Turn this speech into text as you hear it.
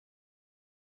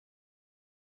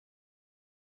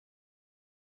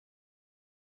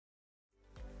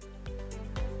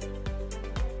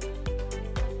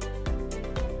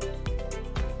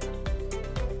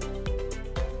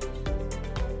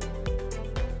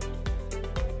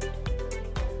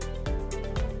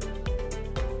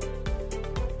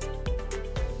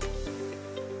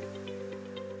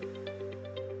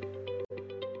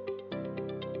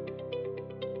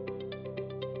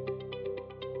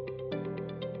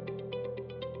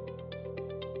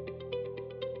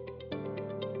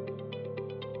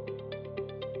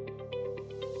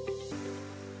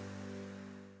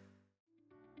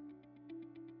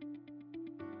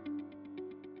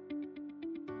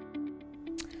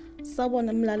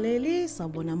Sawubona mlaleli,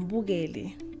 sawubona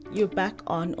mbukeli. You're back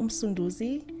on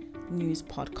Msunduzi News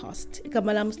Podcast.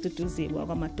 Igama lami Msunduzi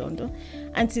wakwaMadondo,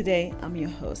 and today I'm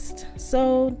your host.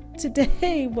 So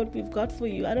today what we've got for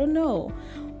you, I don't know,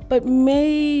 but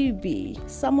maybe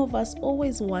some of us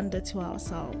always wonder to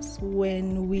ourselves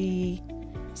when we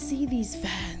see these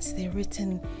vans, they're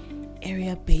written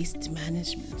area-based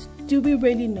management. Do we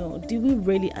really know? Do we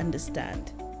really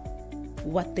understand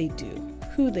what they do,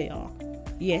 who they are?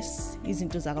 Yes,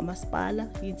 izinto zakamasipala,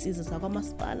 insizwa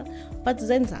zakamasipala, but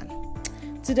zenzani?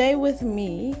 Today with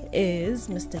me is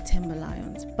Mr. Themba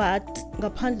Lyons, but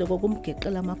ngaphandle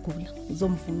kokumgeqela amagula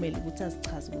ngizomvumela ukuthi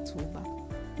azichaze ukuthi uba.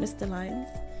 Mr. Lyons.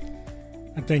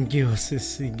 Thank you,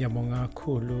 sisi. Ngiyabonga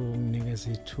kakhulu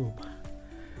unginikeza ithuba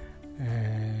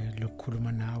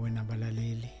lokukhuluma nawe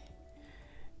nabalaleli.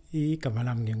 Igama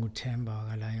lami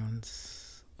nginguThemba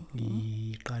Lyons.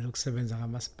 Ngiqala ukusebenza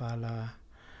kamasipala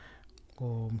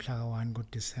ngomhla ka-1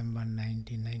 December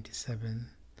 1997.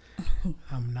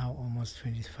 I'm now almost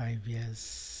 25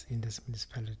 years in this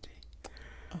municipality.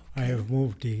 Okay. I have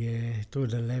moved through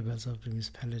the levels of the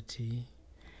municipality,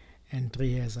 and 3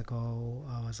 years ago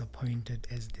I was appointed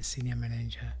as the senior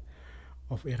manager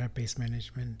of area-based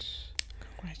management.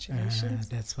 Congratulations.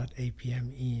 That's what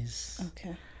APM is.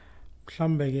 Okay.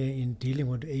 In dealing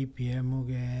with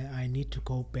APM, I need to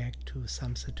go back to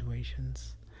some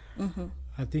situations. Mm-hmm.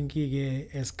 I think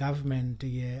as government,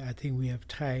 I think we have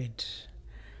tried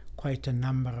quite a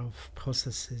number of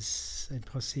processes and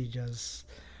procedures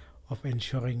of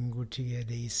ensuring good there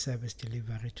is service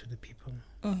delivery to the people.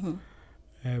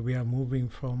 Mm-hmm. We are moving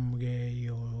from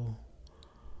your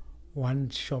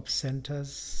one-shop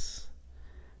centers,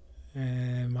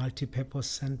 multi-purpose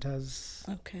centers.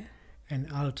 Okay. And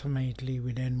ultimately,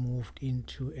 we then moved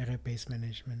into area-based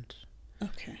management.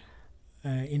 Okay.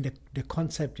 In the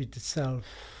concept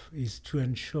itself is to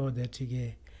ensure that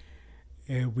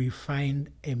we find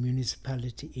a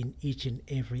municipality in each and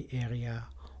every area,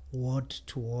 ward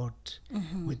to ward,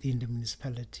 mm-hmm. within the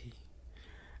municipality.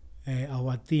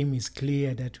 Our theme is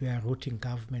clear that we are rooting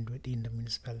government within the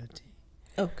municipality.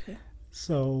 Okay.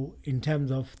 So in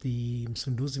terms of the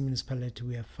Msunduzi municipality,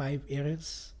 we have 5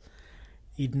 areas: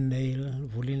 Edendale,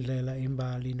 Vulindlela,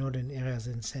 Imbali, northern areas,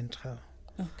 and central.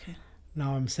 Okay.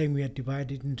 Now I'm saying we are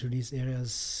divided into these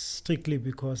areas strictly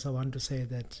because I want to say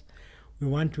that we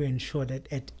want to ensure that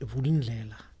at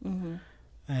Vulindlela, mm-hmm.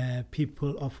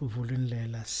 People of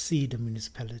Vulindlela see the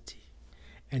municipality,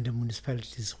 and the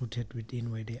municipality is rooted within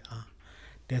where they are.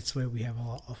 That's where we have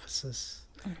our offices.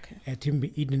 Okay. At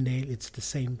Edendale, it's the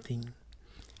same thing.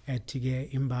 At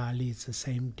Imbali, it's the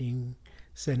same thing.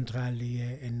 Centrally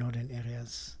and northern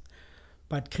areas.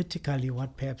 But critically,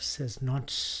 what perhaps has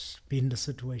not been the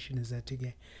situation is that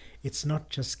it's not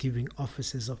just giving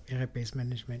offices of area-based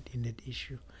management in that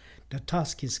issue. The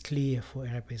task is clear for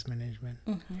area-based management.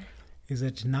 Mm-hmm. Is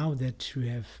that now that you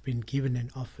have been given an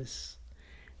office,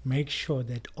 make sure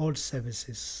that all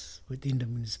services within the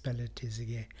municipalities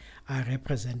are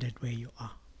represented where you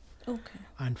are. Okay.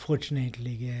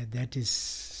 Unfortunately, that is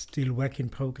still work in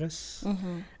progress.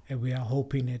 Mm-hmm. We are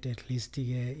hoping that at least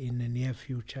in the near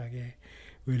future,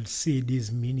 we'll see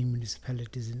these mini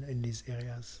municipalities in these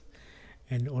areas,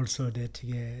 and also that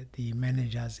the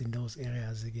managers in those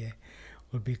areas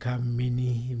will become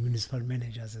mini municipal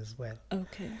managers as well.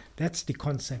 Okay. That's the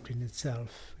concept in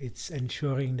itself. It's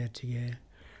ensuring that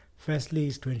firstly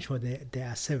is to ensure that there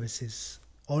are services,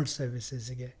 all services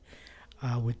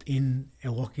are within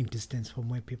a walking distance from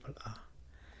where people are.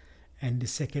 And the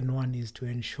second one is to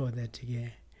ensure that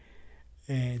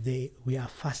we are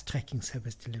fast-tracking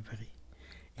service delivery.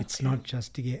 It's Okay. not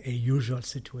just a usual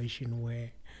situation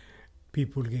where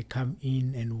people come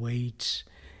in and wait,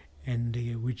 and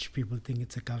which people think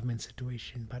it's a government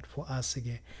situation. But for us,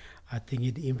 I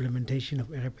think the implementation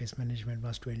of area-based management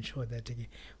was to ensure that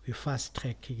we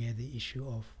fast-track the issue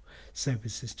of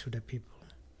services to the people.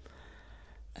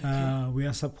 Okay. We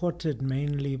are supported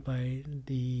mainly by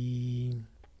the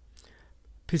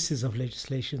pieces of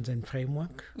legislations and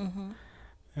framework. Mm-hmm.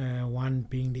 One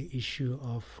being the issue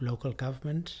of local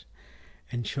government,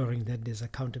 ensuring that there's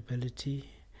accountability,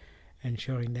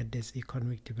 ensuring that there's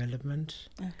economic development,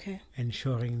 Okay.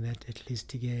 ensuring that at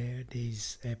least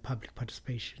there's public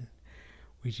participation,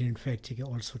 which in fact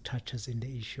also touches in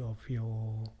the issue of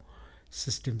your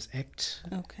Systems Act,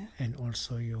 Okay. and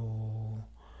also your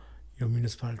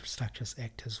Municipal Structures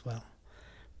Act as well.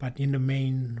 But in the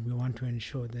main, we want to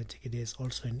ensure that there's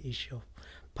also an issue of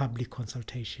public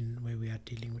consultation where we are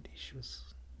dealing with issues.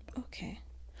 Okay.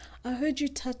 I heard you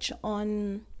touch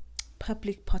on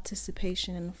public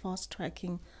participation and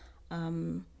fast-tracking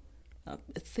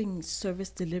service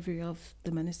delivery of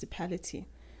the municipality.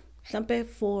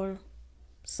 For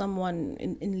someone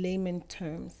in layman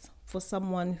terms, for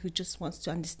someone who just wants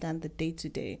to understand the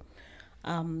day-to-day,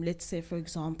 let's say, for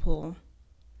example,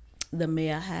 the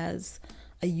mayor has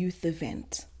a youth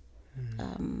event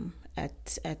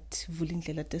at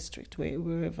Vulindlela district,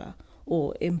 wherever,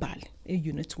 or Mbali,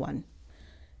 Unit 1.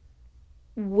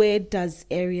 Where does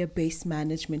area-based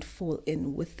management fall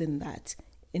in within that,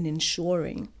 in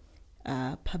ensuring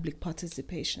public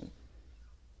participation?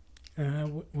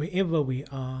 Wherever we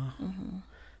are,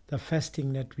 the first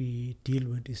thing that we deal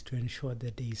with is to ensure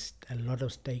that there is a lot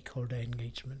of stakeholder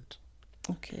engagement.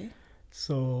 Okay.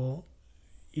 So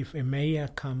if a mayor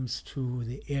comes to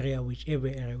the area, whichever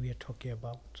area we are talking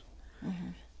about,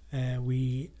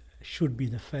 we should be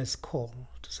the first call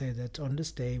to say that on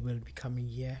this day we'll be coming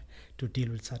here to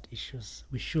deal with such issues.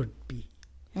 We should be.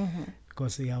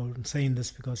 Because I'm saying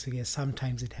this because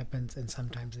sometimes it happens and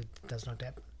sometimes it does not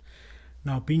happen.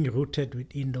 Now, being rooted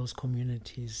within those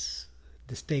communities,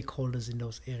 the stakeholders in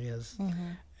those areas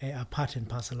are part and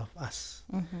parcel of us.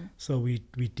 So we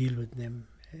deal with them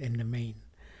in the main.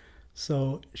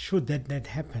 So should that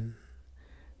happen,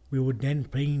 we would then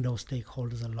bring those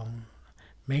stakeholders along,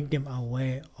 make them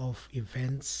aware of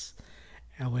events,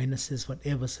 awarenesses,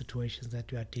 whatever situations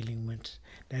that we are dealing with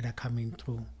that are coming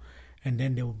through. And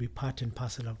then they will be part and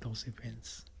parcel of those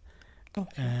events.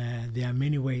 Okay. There are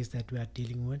many ways that we are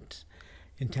dealing with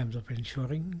in terms of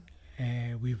ensuring.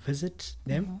 We visit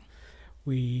them.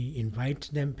 We invite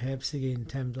them perhaps in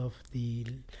terms of the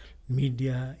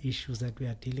media issues that we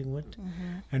are dealing with.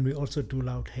 And we also do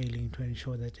loud hailing to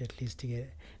ensure that at least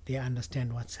they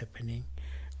understand what's happening.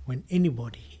 When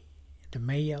anybody, the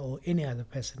mayor or any other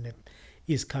person that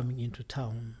is coming into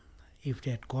town, if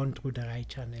they had gone through the right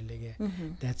channel,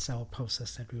 that's our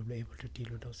process that we'll be able to deal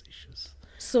with those issues.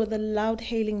 So the loud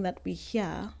hailing that we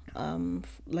hear,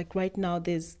 like right now,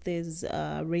 there's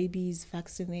rabies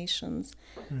vaccinations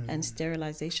and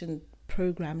sterilization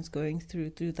programs going through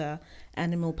the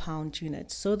animal pound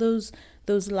unit. So those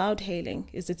loud hailing,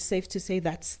 is it safe to say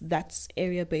that's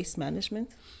area-based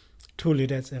management? Truly,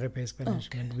 that's area-based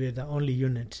management. Okay. We're the only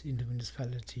unit in the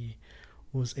municipality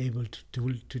who's able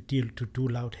to do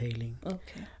loud hailing.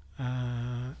 Okay.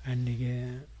 And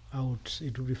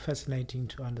it would be fascinating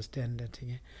to understand that.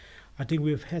 I think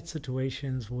we've had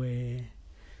situations where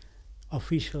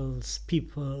officials,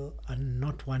 people are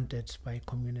not wanted by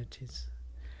communities.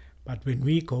 But when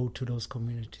we go to those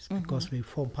communities, because we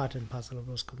form part and parcel of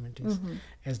those communities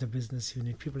as the business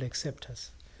unit, people accept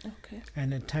us. Okay.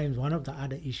 And at times, one of the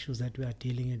other issues that we are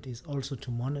dealing with is also to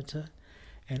monitor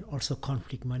and also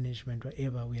conflict management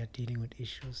wherever we are dealing with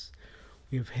issues.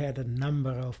 We've had a number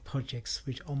of projects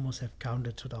which almost have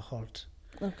grounded to the halt.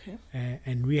 Okay.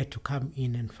 And we had to come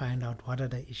in and find out what are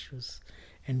the issues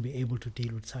and be able to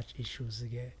deal with such issues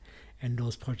again. And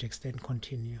those projects then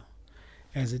continue.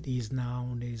 As it is now,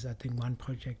 there's, I think, one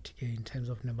project in terms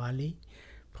of Nebali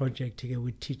project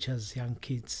with teachers, young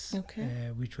kids,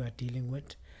 which we are dealing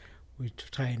with. We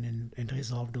try and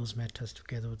resolve those matters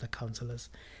together with the councillors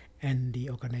and the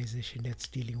organization that's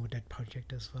dealing with that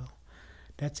project as well.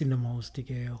 That's in the most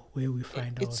where we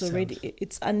find ourselves.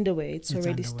 It's underway. It's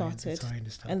already started.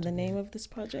 And the name of this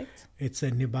project? It's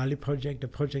a Nebali project. The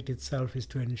project itself is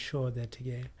to ensure that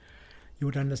you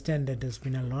would understand that there's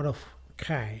been a lot of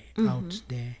cry out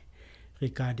there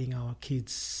regarding our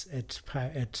kids at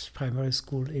primary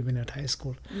school, even at high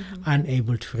school,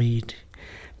 unable to read.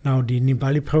 Now, the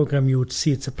Nebali program, you would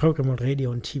see it's a program already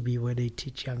on TV where they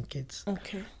teach young kids.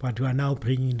 Okay. But we are now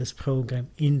bringing this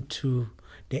program into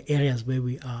the areas where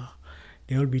we are.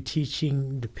 They will be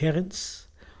teaching the parents,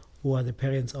 who are the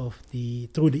parents of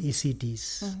through the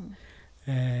ECDs,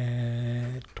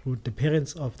 through the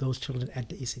parents of those children at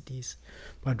the ECDs.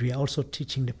 But we are also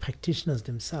teaching the practitioners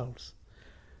themselves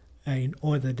in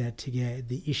order that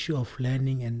the issue of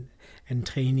learning and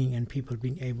training and people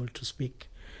being able to speak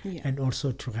and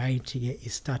also to write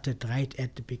is started right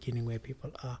at the beginning where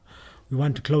people are. We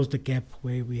want to close the gap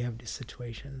where we have these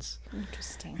situations.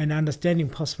 Interesting. And understanding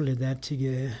possibly that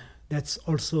that's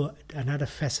also another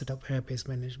facet of area-based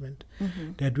management,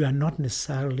 that we are not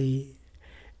necessarily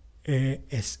a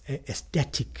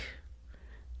static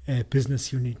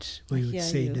business unit where you would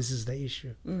say this is the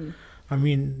issue. I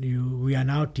mean, we are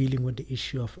now dealing with the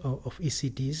issue of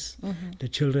ECDs, the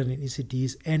children in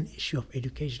ECDs, and issue of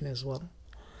education as well.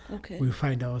 Okay. We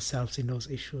find ourselves in those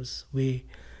issues where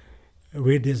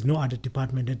there's no other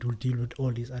department that will deal with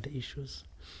all these other issues.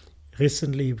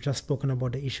 Recently, you've just spoken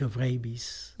about the issue of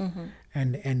rabies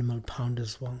and the animal pound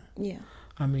as well. Yeah.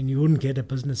 I mean, you wouldn't get a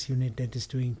business unit that is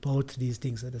doing both these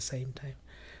things at the same time.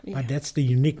 But that's the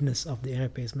uniqueness of the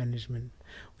area-based management.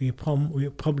 We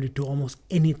probably do almost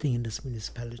anything in this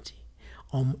municipality,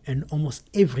 and almost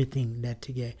everything that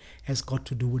has got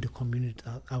to do with the community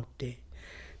out there.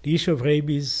 The issue of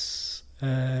rabies,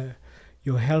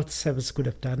 your health service could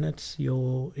have done it,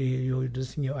 your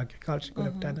agriculture could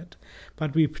have done it,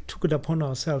 but we took it upon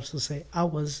ourselves to say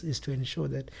ours is to ensure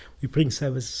that we bring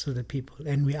services to the people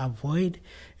and we avoid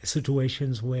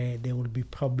situations where there will be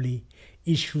probably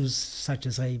issues such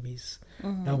as rabies.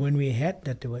 Now, when we had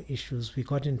that there were issues, we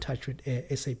got in touch with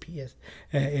SPCA,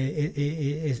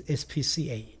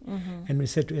 and we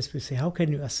said to SPCA, how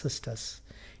can you assist us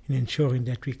in ensuring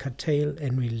that we curtail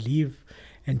and we leave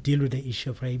and deal with the issue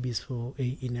of rabies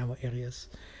in our areas.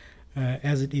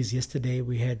 As it is, yesterday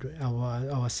we had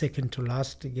our second to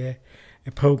last a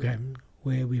program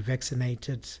where we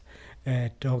vaccinated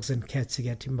dogs and cats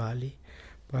at Themba.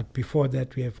 But before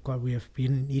that, we have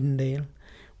been in Edendale,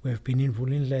 we have been in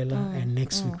Vulindlela, and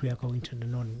next week we are going to the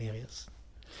northern areas.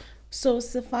 So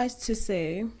suffice to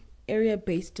say,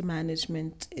 area-based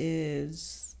management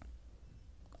is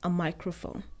a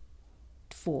microphone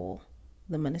for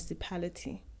the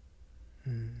municipality,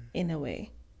 in a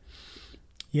way.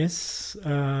 Yes,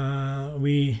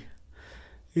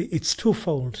 it's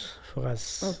twofold for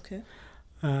us. Okay.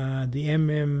 The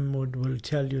MM will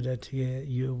tell you that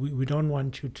we don't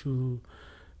want you to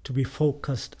be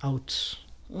focused out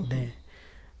there,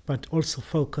 but also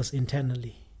focus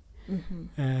internally.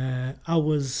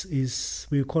 Ours is,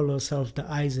 we call ourselves the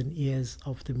eyes and ears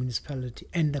of the municipality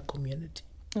and the community.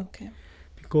 Okay.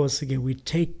 Because again, we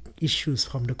take issues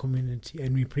from the community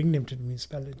and we bring them to the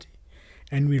municipality,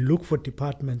 and we look for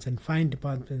departments and find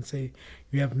departments and say,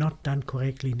 you have not done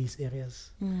correctly in these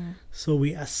areas. So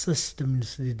we assist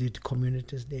the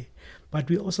communities there, but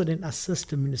we also then assist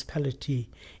the municipality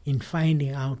in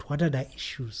finding out what are the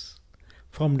issues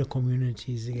from the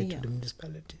communities to the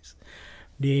municipalities.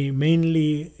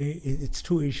 It's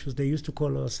two issues. They used to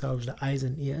call ourselves the eyes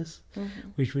and ears,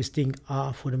 which we think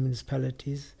are for the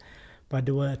municipalities. But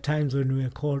there were times when we were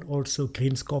called also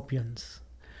green scorpions,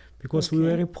 because we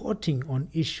were reporting on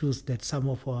issues that some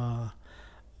of our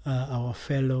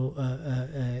fellow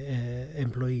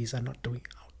employees are not doing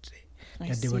out there,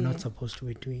 that they were not supposed to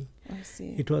be doing. I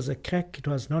see. It was a crack. It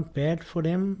was not bad for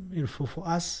them, for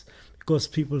us, because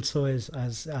people saw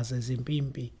us as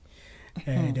impimpi.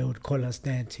 They would call us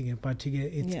that. But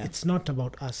it's not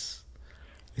about us.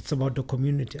 It's about the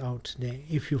community out there.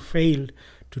 If you fail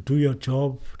to do your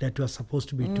job that you are supposed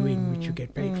to be doing, which you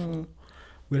get paid for,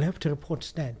 we'll have to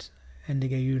report that. And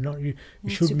again, you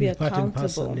shouldn't be part and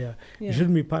parcel. You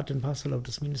shouldn't be part and parcel of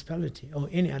this municipality or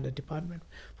any other department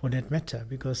for that matter,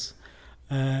 because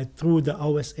through the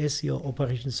OSS, your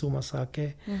Operation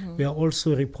Sumasake, we are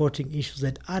also reporting issues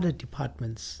that other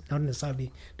departments, not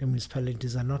necessarily the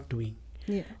municipalities, are not doing.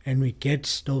 And we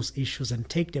get those issues and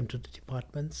take them to the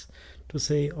departments to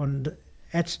say,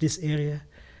 at this area,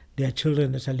 there are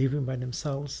children that are living by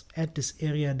themselves. At this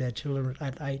area, there are children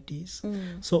without IDs.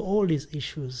 So all these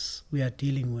issues we are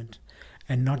dealing with,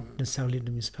 and not necessarily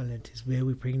the municipalities, where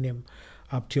we bring them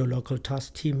up to your local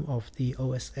task team of the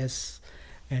OSS,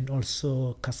 and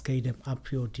also cascade them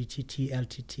up your DTT,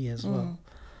 LTT as well.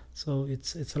 So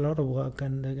it's a lot of work,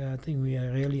 and I think we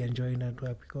are really enjoying that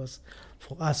work, because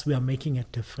for us, we are making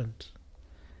it different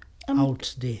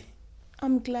out there.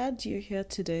 I'm glad you're here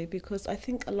today, because I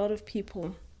think a lot of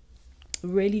people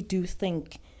really do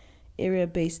think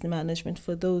area-based management,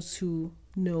 for those who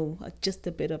know just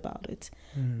a bit about it,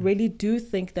 really do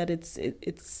think that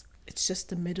it's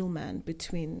just a middleman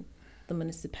between the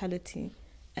municipality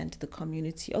and the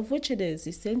community, of which it is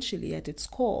essentially at its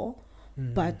core,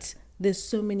 but there's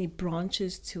so many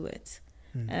branches to it.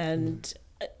 And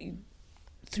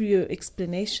through your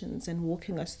explanations and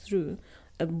walking us through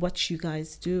what you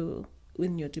guys do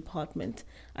in your department,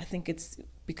 I think it's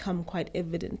become quite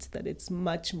evident that it's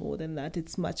much more than that.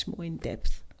 It's much more in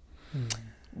depth.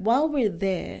 While we're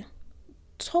there,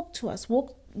 talk to us,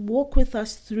 walk with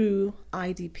us through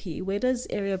IDP. Where does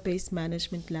area-based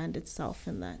management land itself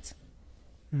in that?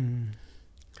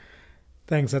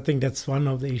 Thanks. I think that's one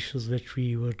of the issues which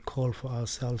we would call for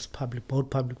ourselves, both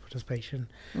public participation,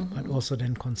 but also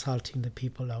then consulting the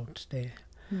people out there.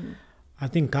 I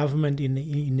think government in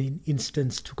an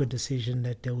instance took a decision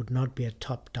that there would not be a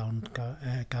top-down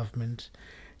government.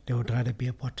 There would rather be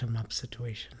a bottom-up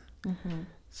situation.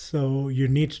 So you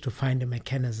need to find a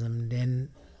mechanism then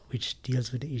which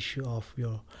deals with the issue of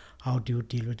how do you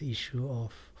deal with the issue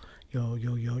of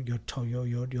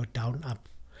your down-up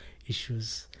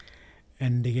issues.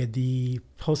 And the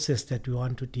process that we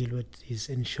want to deal with is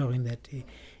ensuring that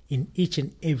in each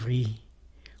and every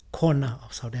corner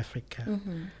of South Africa.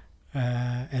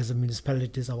 As a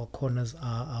municipalities, our corners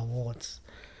are our wards.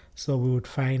 So we would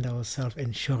find ourselves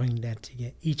ensuring that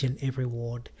each and every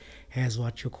ward has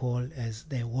what you call as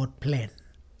their ward plan.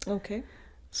 Okay.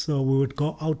 So we would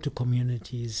go out to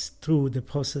communities through the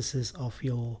processes of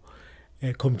your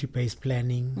community-based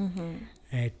planning,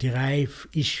 derive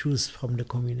issues from the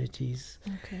communities.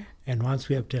 Okay. And once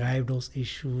we have derived those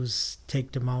issues,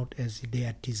 take them out as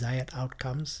their desired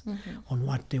outcomes on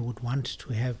what they would want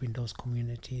to have in those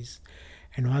communities.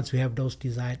 And once we have those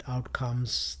desired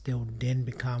outcomes, they would then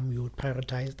become, you would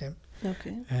prioritize them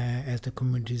as the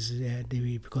communities,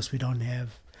 because we don't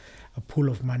have a pool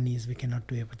of monies, we cannot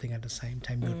do everything at the same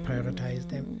time. You would prioritize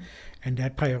them. And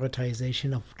that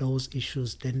prioritization of those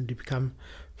issues, then they become,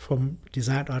 from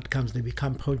desired outcomes, they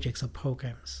become projects or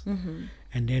programs.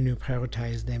 And then you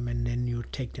prioritize them, and then you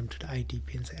take them to the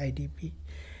IDP and say, IDP,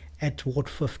 at Ward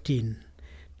 15,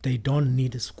 they don't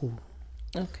need a school.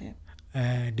 Okay.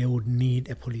 They would need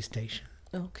a police station.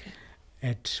 Okay.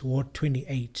 At Ward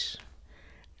 28,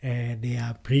 there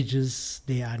are bridges,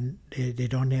 they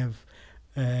don't have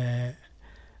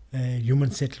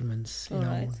human settlements.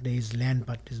 There is land,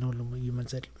 but there's no human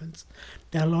settlements.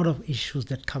 There are a lot of issues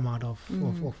that come out of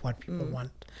what people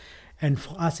want. And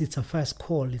for us, it's a first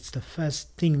call. It's the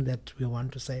first thing that we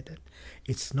want to say, that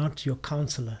it's not your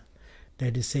councillor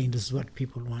that is saying this is what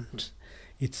people want.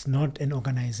 It's not an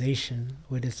organization,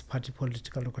 whether it's a party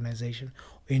political organization,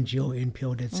 NGO,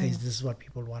 NPO, that says this is what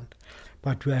people want.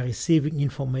 But we are receiving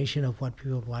information of what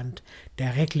people want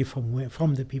directly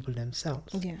from the people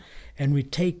themselves. Yeah. And we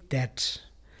take that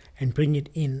and bring it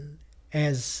in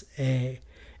as a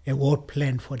ward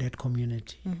plan for that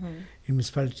community. In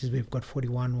municipalities, we've got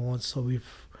 41 wards, so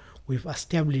we've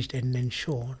established and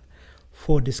ensured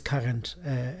for this current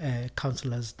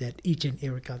councillors that each and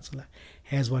every councillor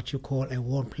has what you call a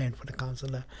ward plan for the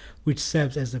councillor, which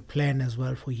serves as a plan as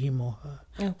well for him or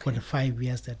her for the 5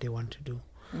 years that they want to do.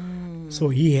 So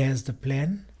he has the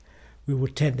plan. We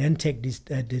would then take this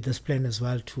plan as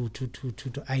well to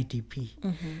IDP.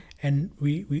 And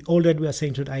we all that we are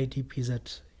saying to the IDP is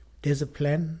that there's a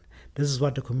plan. This is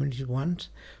what the community want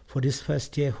for this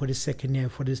first year, for this second year,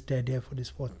 for this third year, for this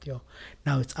fourth year.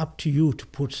 Now it's up to you to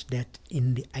put that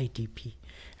in the IDP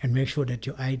and make sure that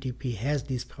your IDP has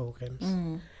these programs.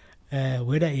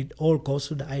 Whether it all goes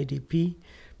to the IDP,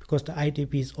 because the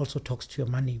IDP also talks to your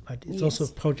money, but it's also a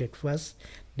project first,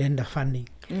 then the funding.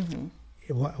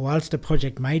 Whilst the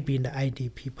project might be in the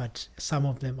IDP, but some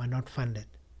of them are not funded.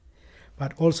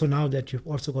 But also now that you've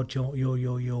also got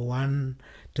your one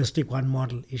district, one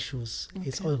model issues,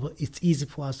 it's easy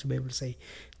for us to be able to say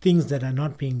things that are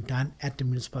not being done at the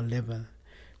municipal level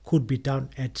could be done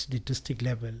at the district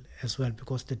level as well,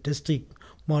 because the district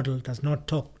model does not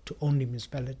talk to only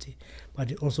municipality,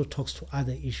 but it also talks to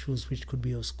other issues, which could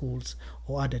be your schools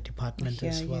or other departments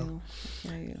as well.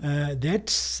 That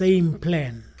same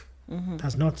plan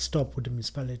does not stop with the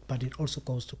municipality, but it also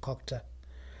goes to COCTA.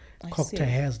 COCTA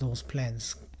has those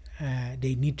plans.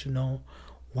 They need to know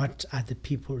what are the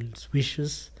people's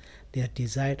wishes, their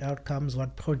desired outcomes,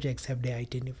 what projects have they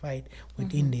identified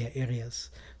within their areas.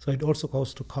 So it also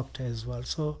goes to COCTA as well.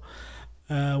 So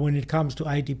when it comes to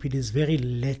IDP, there's very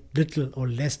little or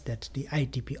less that the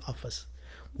IDP office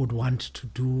would want to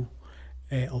do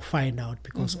or find out,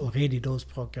 because already those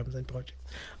programs and projects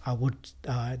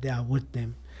they are with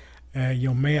them.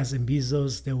 Your mayors and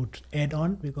bizos, they would add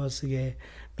on, because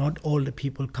not all the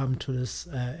people come to this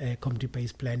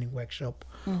community-based planning workshop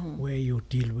where you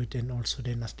deal with and also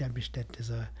then establish that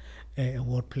there's a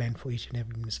ward plan for each and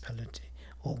every municipality,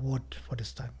 or ward for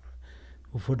this time,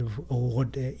 or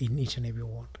ward in each and every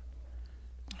ward.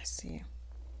 I see.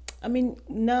 I mean,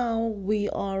 now we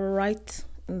are right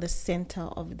in the center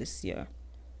of this year.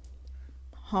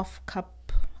 Half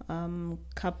cup,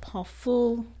 cup half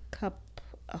full, cup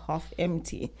half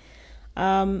empty.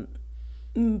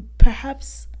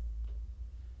 Perhaps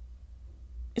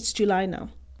it's July now.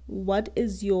 What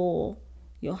is your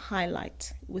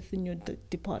highlight within your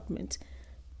department,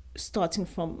 starting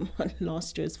from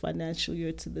last year's financial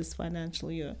year to this financial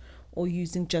year, or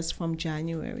using just from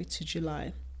January to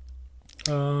July?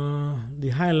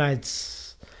 The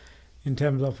highlights in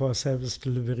terms of our service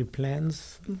delivery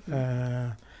plans,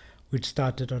 which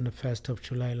started on the 1st of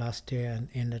July last year and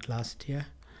ended last year.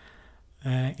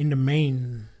 In the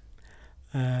main,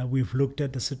 we've looked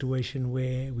at the situation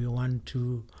where we want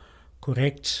to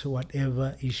correct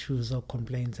whatever issues or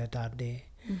complaints that are there.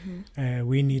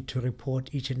 We need to report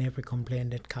each and every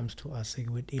complaint that comes to us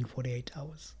within 48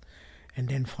 hours, and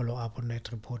then follow up on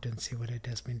that report and see whether it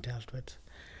has been dealt with.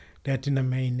 That in the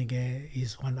main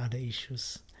is one other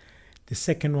issues. The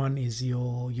second one is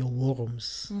your war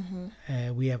rooms.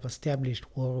 We have established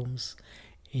war rooms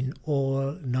in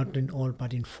all, not in all,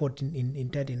 but in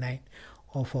 39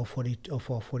 of our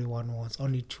 41 wards.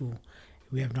 Only 2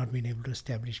 we have not been able to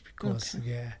establish because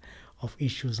of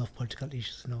issues, of political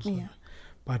issues and also. Yeah.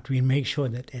 But we make sure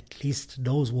that at least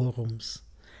those war rooms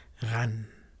run.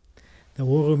 The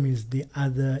war room is the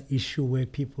other issue where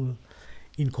people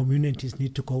in communities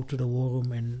need to go to the war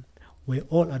room, and where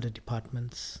all other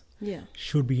departments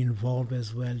should be involved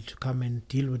as well to come and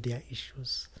deal with their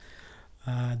issues.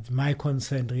 My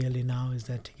concern really now is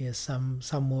that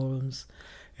some war rooms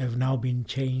have now been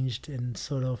changed, and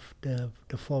sort of the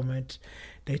format,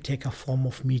 they take a form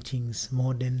of meetings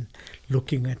more than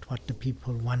looking at what the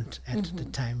people want at the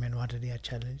time and what are their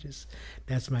challenges.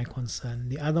 That's my concern.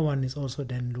 The other one is also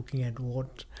then looking at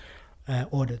ward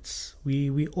audits.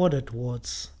 We audit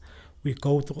wards. We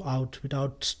go throughout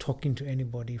without talking to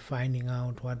anybody, finding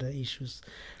out what are issues,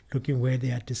 looking where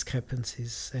there are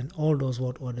discrepancies, and all those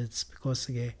ward audits, because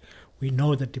we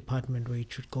know the department where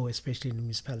it should go, especially in the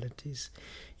municipalities.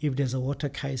 If there's a water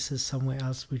crisis somewhere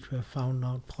else, which we have found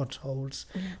out, potholes,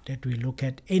 that we look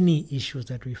at any issues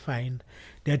that we find,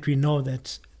 that we know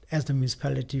that as the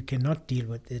municipality you cannot deal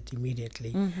with it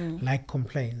immediately, like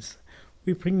complaints.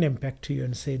 We bring them back to you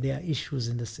and say there are issues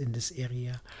in this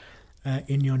area.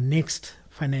 In your next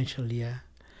financial year,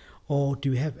 or do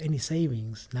you have any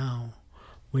savings now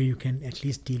where you can at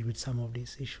least deal with some of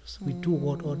these issues? We do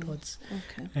ward audits.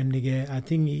 And I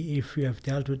think if we have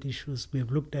dealt with issues, we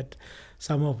have looked at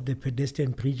some of the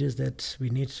pedestrian bridges that we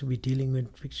need to be dealing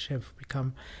with, which have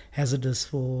become hazardous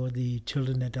for the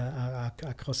children that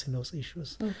are crossing those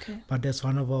issues. But that's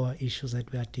one of our issues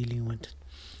that we are dealing with.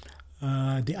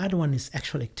 The other one is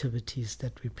actual activities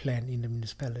that we plan in the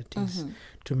municipalities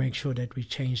to make sure that we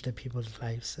change the people's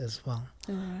lives as well.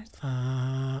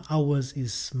 Ours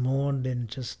is more than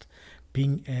just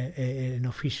being an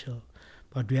official,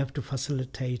 but we have to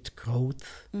facilitate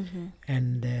growth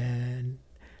and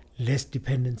less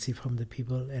dependency from the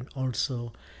people, and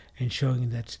also ensuring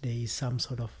that there is some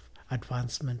sort of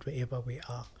advancement wherever we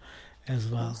are as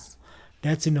well.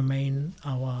 That's in the main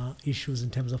our issues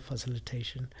in terms of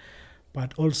facilitation.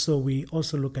 But also we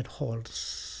also look at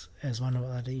halls as one of the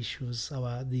other issues.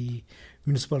 The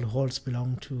municipal halls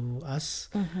belong to us.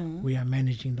 We are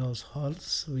managing those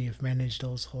halls. We have managed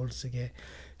those halls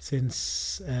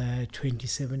since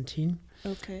 2017.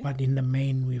 But in the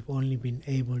main, we've only been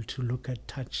able to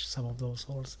touch some of those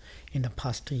halls in the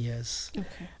past 3 years.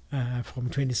 From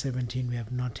 2017, we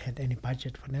have not had any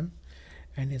budget for them.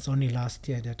 And it's only last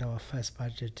year that our first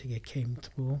budget came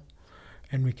through.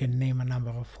 And we can name a number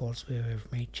of halls where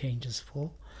we've made changes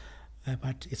for.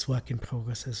 But it's work in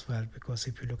progress as well, because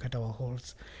if you look at our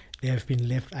halls, they have been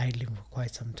left idling for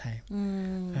quite some time.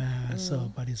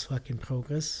 But it's work in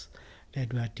progress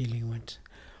that we are dealing with.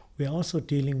 We are also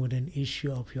dealing with an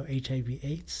issue of your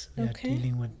HIV/AIDS. We are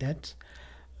dealing with that.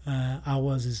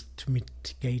 Ours is to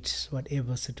mitigate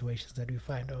whatever situations that we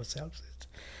find ourselves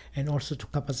in, and also to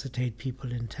capacitate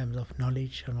people in terms of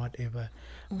knowledge and whatever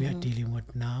we are dealing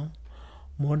with now.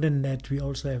 More than that, we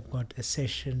also have got a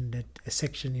section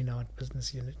in our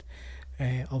business unit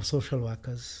of social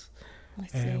workers,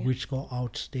 which go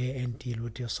out there and deal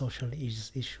with your social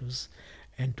issues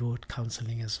and do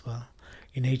counseling as well.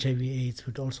 In HIV/AIDS,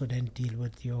 we'd also then deal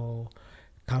with your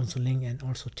counseling and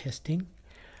also testing.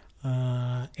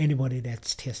 Anybody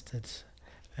that's tested,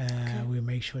 we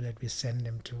make sure that we send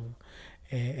them to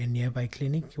a nearby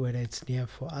clinic, whether it's near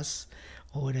for us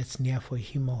or whether it's near for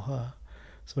him or her,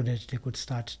 so that they could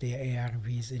start their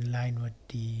ARVs in line with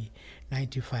the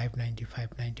 95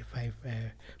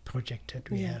 project that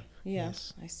we have.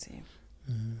 Yes, I see.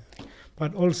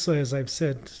 But also, as I've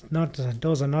said,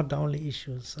 those are not the only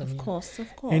issues. Of course.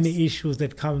 Any issues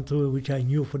that come through which are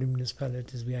new for the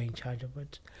municipalities, we are in charge of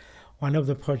it. One of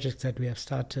the projects that we have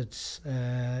started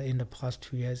in the past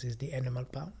 2 years is the animal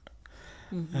pound.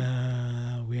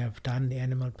 We have done the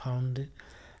animal pound.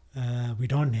 We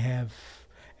don't have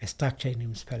a structure in the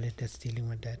municipality that's dealing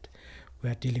with that.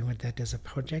 We are dealing with that as a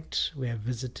project. We have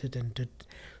visited and did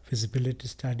feasibility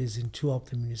studies in 2 of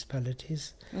the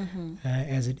municipalities.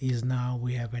 As it is now,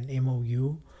 we have an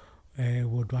MOU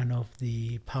with one of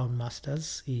the pound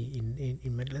masters in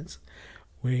Midlands,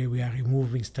 where we are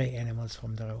removing stray animals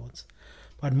from the roads.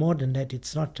 But more than that,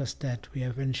 it's not just that. We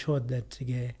have ensured that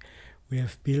we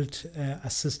have built,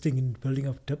 assisting in building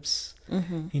of dips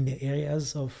in the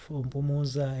areas of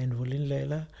Mpumuza and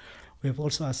Vulindlela. We have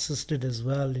also assisted as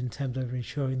well in terms of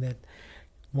ensuring that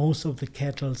most of the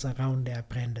cattle around there are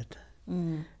branded.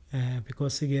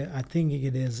 Because I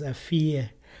think there's a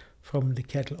fear from the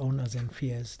cattle owners and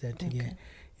fears that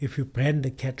If you brand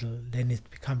the cattle, then it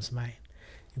becomes mine.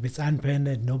 If it's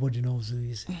unbranded, nobody knows who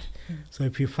is it. So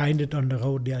if you find it on the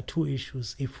road, there are two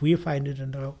issues. If we find it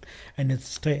on the road and it's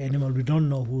a stray animal, we don't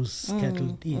know whose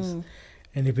cattle it is.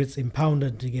 And if it's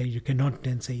impounded, you cannot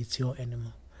then say it's your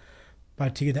animal.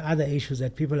 But the other issue is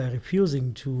that people are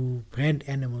refusing to brand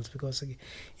animals because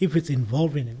if it's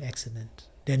involved in an accident,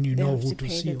 then you know who to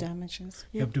sue.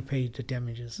 You have to pay the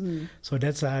damages. So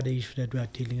that's the other issue that we are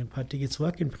dealing with. But it's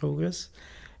work in progress.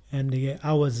 And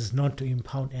ours is not to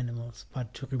impound animals,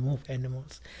 but to remove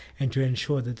animals and to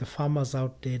ensure that the farmers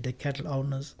out there, the cattle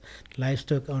owners,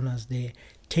 livestock owners, they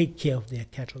take care of their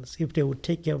cattle. If they would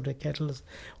take care of their cattle,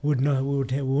 we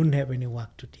wouldn't have any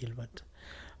work to deal with.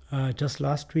 Just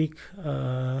last week,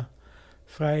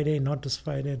 Friday, not this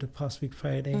Friday, the past week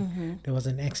Friday, there was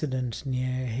an accident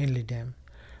near Henley Dam,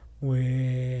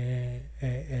 where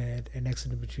an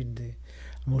accident between the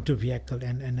motor vehicle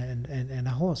and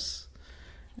a horse.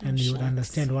 And you would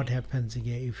understand what happens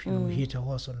if you hit a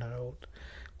horse on the road.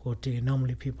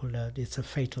 Normally people, it's a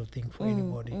fatal thing for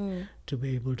anybody to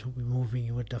be able to be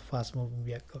moving with a fast-moving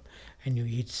vehicle, and you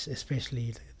hit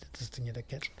especially this thing at the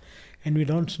cattle. And we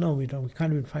don't know, we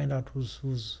can't even find out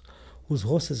whose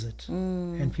horse is it,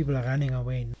 and people are running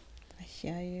away. I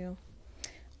hear you.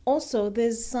 Also,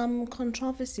 there's some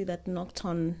controversy that knocked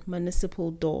on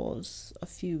municipal doors a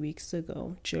few weeks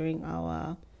ago during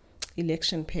our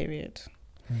election period.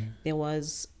 There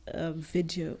was a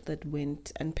video that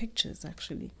went, and pictures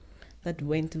actually, that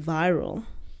went viral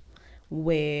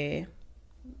where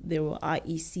there were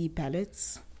IEC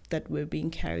ballots that were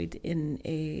being carried in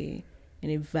a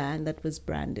van that was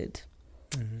branded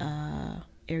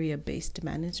area-based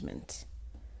management.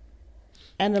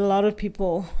 And a lot of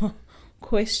people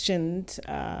questioned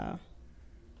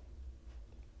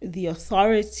the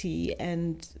authority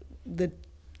and the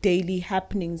daily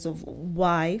happenings of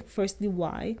why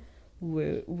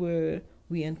were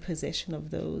we in possession of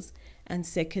those, and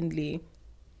secondly,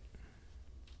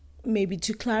 maybe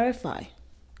to clarify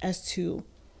as to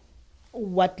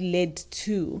what led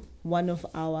to one of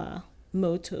our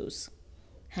motos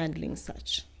handling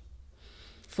such,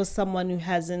 for someone who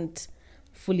hasn't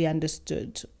fully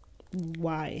understood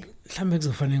why.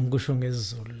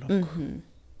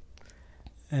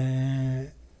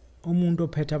 Umuntu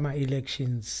ophethe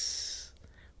ama-elections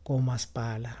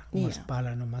komasipala,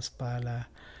 nomasipala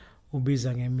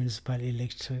ubiza nge-municipal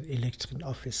election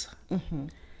officer.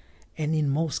 And in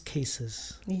most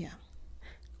cases,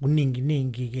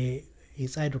 kuningi-ke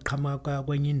it's either uqhamuka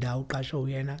kwenye indawo uqashwe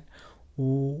uyena,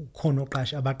 ukhona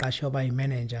abaqashwe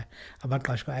abayi-manager,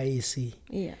 abaqashwe IEC.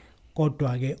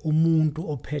 Kodwa-ke umuntu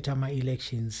ophethe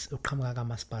ama-elections uqhamuka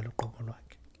kamasipala uqobo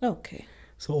lwakhe. Okay.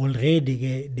 So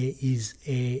already there is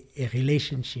a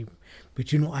relationship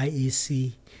between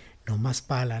IEC no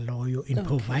Maspala lawyer in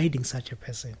providing such a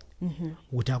person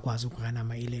ukuthi akwazi ukurun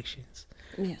ama-elections.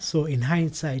 So in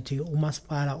hindsight,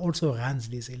 uMaspala also runs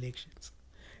these elections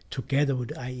together with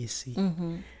the IEC.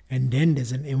 And then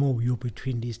there's an MOU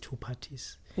between these two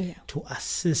parties to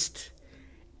assist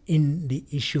in the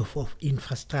issue of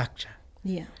infrastructure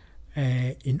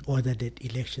in order that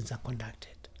elections are conducted.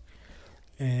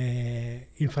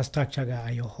 Infrastructure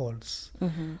are your halls.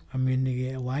 I mean,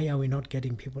 why are we not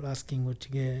getting people asking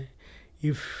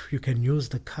if you can use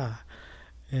the car?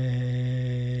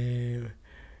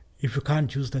 If you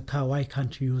can't use the car, why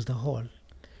can't you use the hall?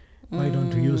 Why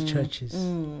don't you use churches?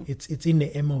 It's in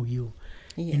the MOU.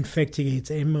 In fact, it's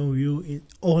MOU.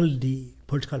 All the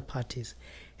political parties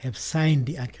have signed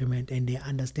the agreement and they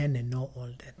understand and know all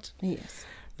that.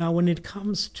 Now, when it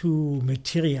comes to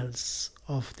materials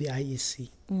of the IEC,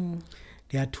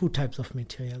 there are two types of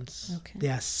materials.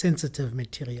 There are sensitive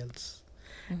materials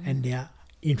and there are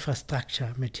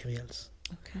infrastructure materials.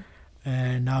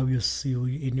 Now, you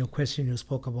in your question, you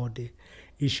spoke about the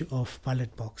issue of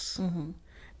ballot box.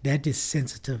 That is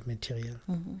sensitive material.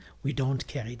 We don't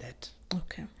carry that.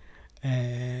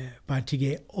 But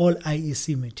all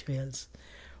IEC materials,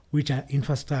 which are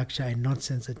infrastructure and not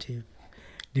sensitive,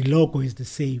 the logo is the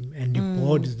same and the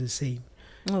board is the same.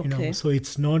 You know, so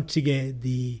it's not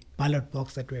the ballot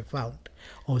box that we found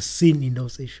or seen in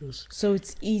those issues. So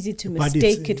it's easy to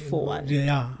mistake it for one.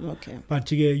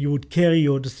 But you would carry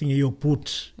your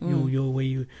boot,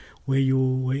 where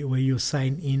you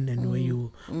sign in and where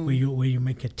you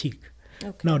make a tick.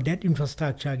 Now that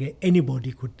infrastructure,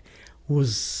 anybody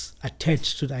who's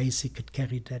attached to the IEC could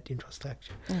carry that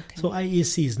infrastructure. So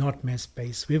IEC is not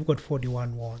mass-based. We've got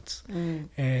 41 wards.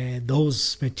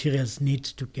 Those materials need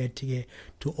to get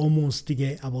to almost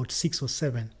about 6 or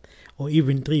 7 or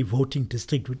even 3 voting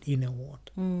districts within a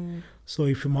ward. So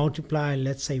if you multiply,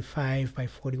 let's say 5 by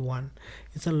 41,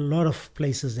 it's a lot of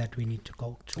places that we need to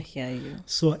go to. I hear you.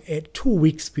 So 2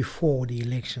 weeks before the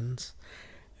elections,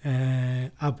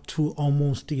 up to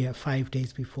almost 5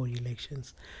 days before the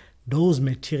elections, those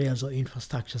materials or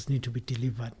infrastructures need to be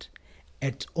delivered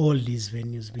at all these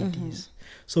venues, BDs.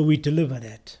 So we deliver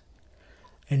that.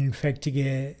 And in fact,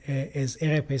 as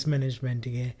area-based management,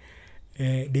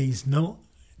 there is no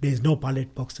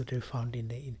ballot box that we found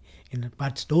in it.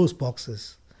 But those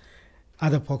boxes,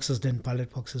 other boxes than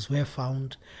ballot boxes, were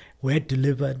found, were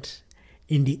delivered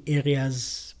in the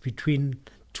areas between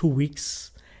 2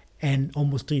 weeks and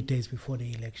almost 3 days before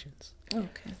the elections.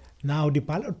 Okay. Now the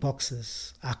ballot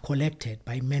boxes are collected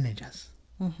by managers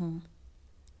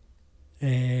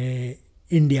in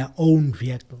their own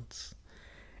vehicles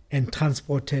and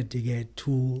transported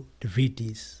to the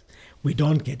VDs. We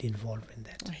don't get involved in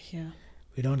that. I hear.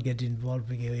 We don't get involved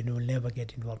and we'll never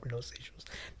get involved in those issues.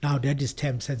 Now that is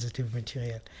termed sensitive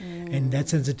material. And that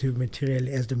sensitive material,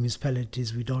 as the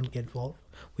municipalities, we don't get involved.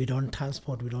 We don't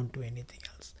transport, we don't do anything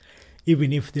else.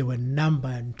 Even if there were number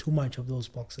and too much of those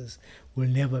boxes, we'll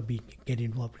never get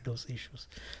involved in those issues.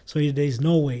 So there is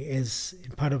no way, as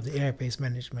part of the area-based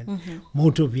management,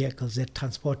 motor vehicles that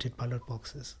transported ballot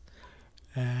boxes.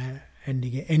 And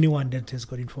anyone that has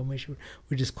got information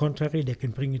which is contrary, they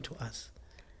can bring it to us.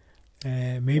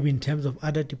 Maybe in terms of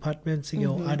other departments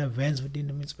or other vans within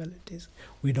the municipalities,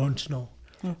 we don't know.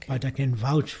 Okay. But I can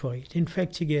vouch for it. In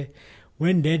fact,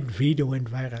 when that video went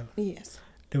viral, Yes.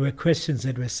 there were questions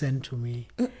that were sent to me,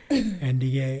 and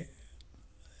the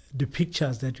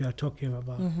pictures that you are talking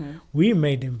about, we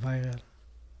made them viral.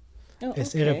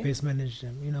 As area-based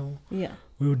management, Yeah.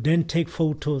 we would then take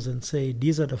photos and say,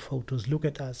 these are the photos, look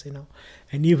at us,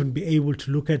 and even be able to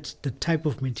look at the type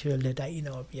of material that are in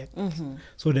our vehicles,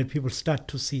 so that people start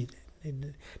to see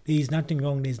that there is nothing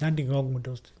wrong. There's nothing wrong with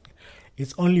those things.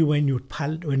 It's only when you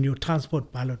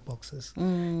transport ballot boxes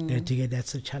that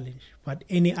that's a challenge. But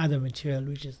any other material,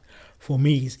 which is, for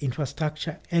me, is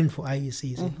infrastructure, and for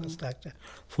IEC is infrastructure,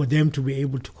 for them to be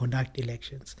able to conduct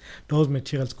elections, those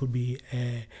materials could be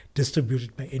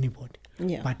distributed by anybody,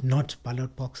 but not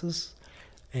ballot boxes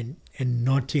and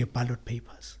not ballot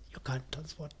papers. You can't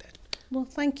transport that. Well,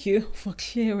 thank you for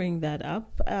clearing that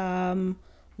up.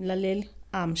 Lalel,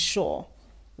 I'm sure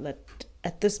that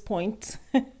at this point,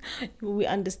 we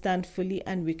understand fully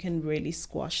and we can really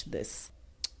squash this.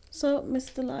 So,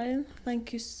 Mr. Lyon,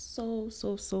 thank you so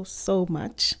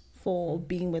much for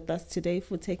being with us today,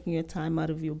 for taking your time out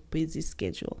of your busy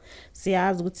schedule.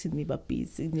 Siyazi ukuthi niba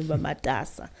busy, niba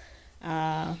matasa.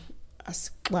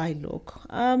 Asixwayi lokho.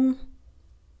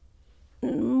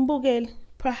 Mbukeli,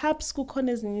 perhaps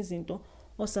kukhona ezinye izinto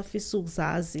osafisa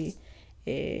ukuzazi,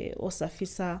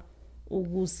 osafisa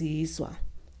ukuzizwa.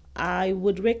 I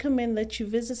would recommend that you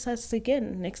visit us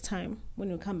again next time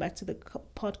when we come back to the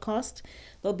podcast.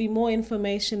 There'll be more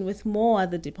information with more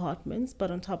other departments,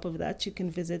 but on top of that, you can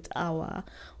visit our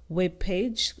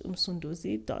webpage,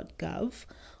 msunduzi.gov,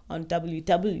 on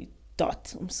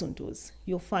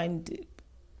www.msunduzi.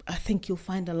 I think you'll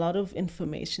find a lot of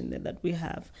information there that we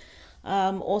have.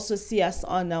 Also see us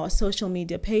on our social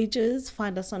media pages.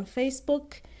 Find us on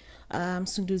Facebook,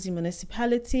 Msunduzi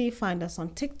Municipality. Find us on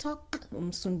TikTok,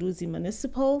 Msunduzi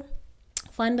Municipal.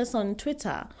 Find us on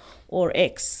Twitter or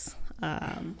X,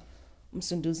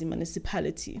 Msunduzi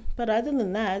Municipality. But other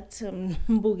than that,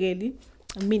 Mbugeli,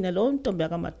 mina lo Ntombi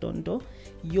Matondo,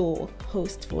 your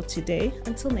host for today.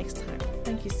 Until next time,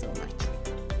 thank you so much.